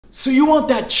So you want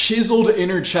that chiseled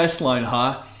inner chest line,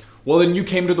 huh? Well, then you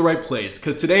came to the right place,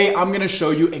 because today I'm gonna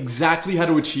show you exactly how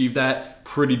to achieve that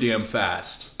pretty damn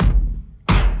fast.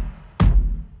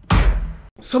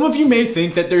 Some of you may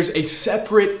think that there's a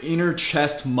separate inner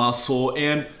chest muscle,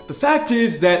 and the fact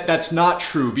is that that's not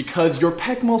true because your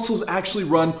pec muscles actually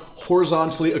run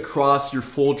horizontally across your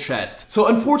full chest. So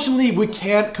unfortunately, we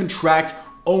can't contract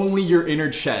only your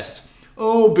inner chest.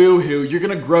 Oh, boo-hoo, you're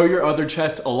gonna grow your other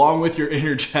chest along with your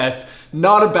inner chest.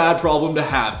 Not a bad problem to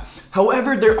have.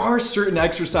 However, there are certain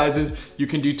exercises you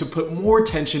can do to put more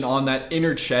tension on that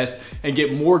inner chest and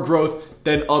get more growth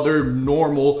than other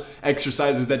normal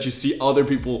exercises that you see other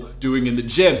people doing in the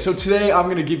gym. So today I'm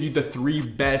gonna give you the 3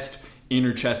 best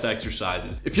inner chest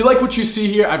exercises. If you like what you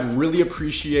see here, I'd really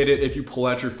appreciate it if you pull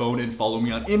out your phone and follow me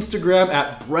on Instagram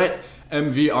at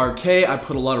BrettMVRK. I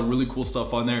put a lot of really cool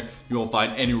stuff on there you won't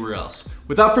find anywhere else.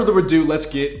 Without further ado, let's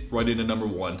get right into number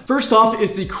 1. First off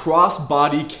is the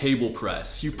cross-body cable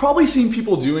press. You've probably seen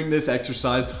people doing this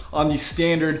exercise on the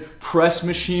standard press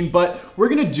machine, but we're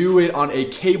gonna do it on a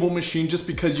cable machine just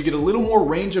because you get a little more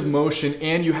range of motion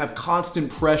and you have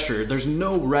constant pressure. There's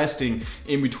no resting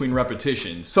in between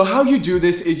repetitions. So how you do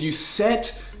this is you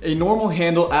set a normal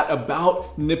handle at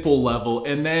about nipple level,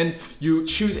 and then you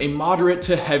choose a moderate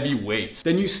to heavy weight.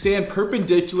 Then you stand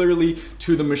perpendicularly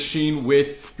to the machine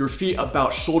with your feet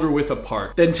about shoulder width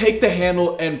apart. Then take the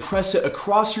handle and press it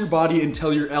across your body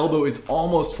until your elbow is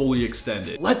almost fully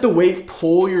extended. Let the weight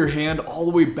pull your hand all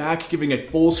the way back, giving a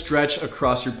full stretch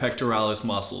across your pectoralis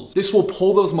muscles. This will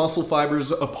pull those muscle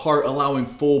fibers apart, allowing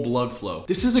full blood flow.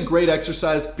 This is a great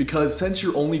exercise because since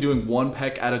you're only doing one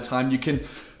pec at a time, you can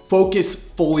focus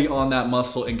fully on that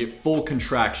muscle and get full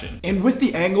contraction. And with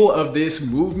the angle of this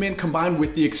movement combined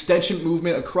with the extension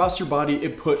movement across your body,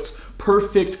 it puts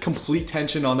perfect complete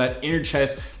tension on that inner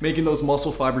chest, making those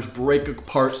muscle fibers break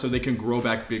apart so they can grow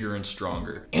back bigger and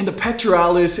stronger. And the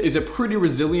pectoralis is a pretty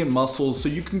resilient muscle, so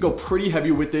you can go pretty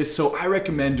heavy with this. So I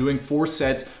recommend doing 4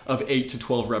 sets of 8 to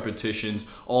 12 repetitions,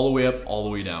 all the way up, all the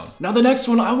way down. Now the next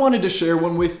one, I wanted to share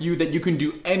one with you that you can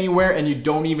do anywhere and you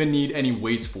don't even need any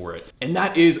weights for it. And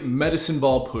that is medicine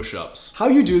ball push-ups. How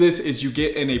you do this is you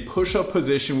get in a push-up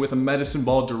position with a medicine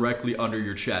ball directly under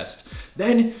your chest.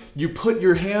 Then you put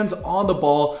your hands on the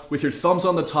ball with your thumbs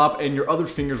on the top and your other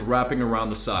fingers wrapping around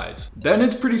the sides. Then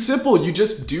it's pretty simple, you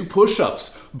just do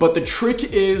push-ups. But the trick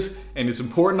is, and it's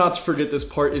important not to forget this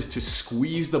part, is to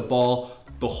squeeze the ball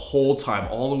the whole time,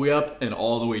 all the way up and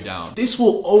all the way down. This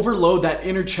will overload that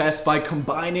inner chest by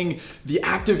combining the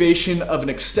activation of an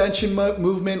extension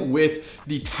movement with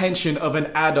the tension of an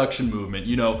adduction movement,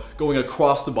 you know, going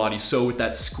across the body, so with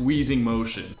that squeezing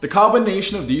motion. The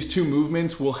combination of these 2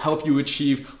 movements will help you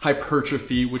achieve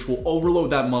hypertrophy, which will overload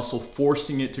that muscle,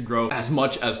 forcing it to grow as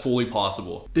much as fully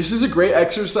possible. This is a great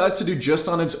exercise to do just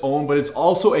on its own, but it's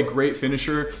also a great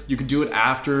finisher. You can do it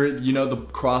after, you know, the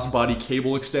cross-body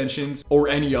cable extensions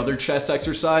or any other chest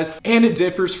exercise, and it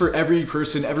differs for every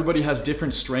person. Everybody has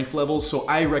different strength levels, so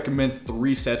I recommend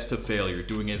 3 sets to failure,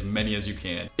 doing as many as you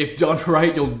can. If done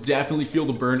right, you'll definitely feel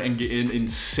the burn and get an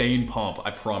insane pump,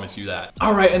 I promise you that.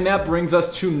 All right, and that brings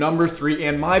us to number 3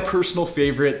 and my personal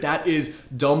favorite, that is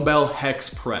dumbbell hex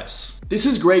press. This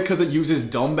is great because it uses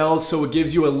dumbbells, so it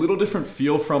gives you a little different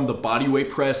feel from the bodyweight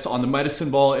press on the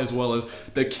medicine ball as well as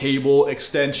the cable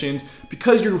extensions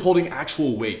because you're holding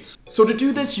actual weights. So to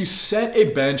do this, you set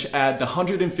a bench at the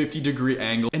 150-degree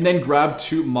angle and then grab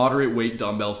 2 moderate weight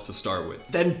dumbbells to start with.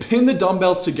 Then pin the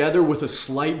dumbbells together with a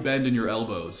slight bend in your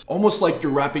elbows, almost like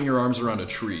you're wrapping your arms around a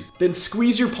tree. Then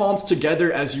squeeze your palms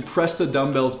together as you press the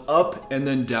dumbbells up and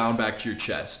then down back to your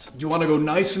chest. You want to go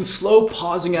nice and slow,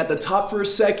 pausing at the top for a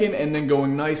second and then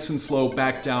going nice and slow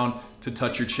back down to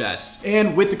touch your chest.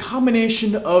 And with the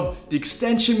combination of the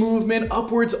extension movement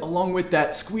upwards along with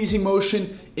that squeezing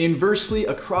motion inversely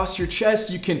across your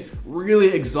chest, you can really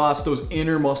exhaust those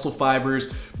inner muscle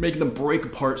fibers, making them break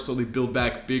apart so they build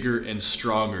back bigger and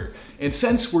stronger. And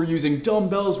since we're using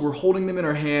dumbbells, we're holding them in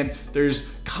our hand, there's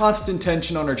constant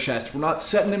tension on our chest. We're not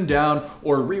setting them down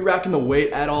or re-racking the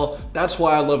weight at all. That's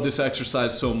why I love this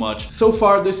exercise so much. So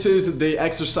far, this is the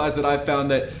exercise that I found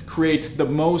that creates the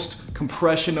most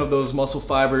compression of those muscle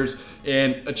fibers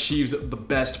and achieves the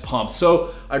best pump.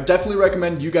 So I definitely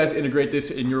recommend you guys integrate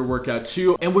this in your workout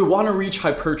too. And we want to reach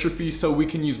hypertrophy, so we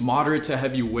can use moderate to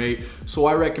heavy weight. So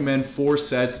I recommend 4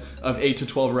 sets of 8 to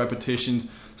 12 repetitions,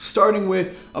 starting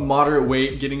with a moderate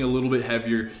weight, getting a little bit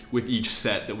heavier with each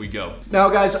set that we go. Now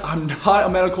guys, I'm not a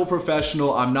medical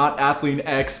professional, I'm not Athlete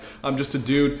X, I'm just a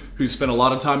dude who spent a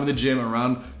lot of time in the gym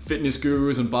around fitness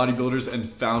gurus and bodybuilders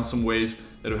and found some ways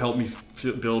that have helped me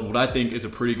build what I think is a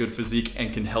pretty good physique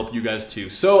and can help you guys too.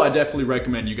 So I definitely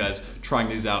recommend you guys trying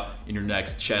these out in your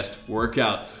next chest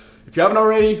workout. If you haven't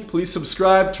already, please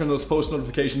subscribe, turn those post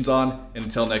notifications on, and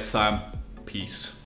until next time, peace.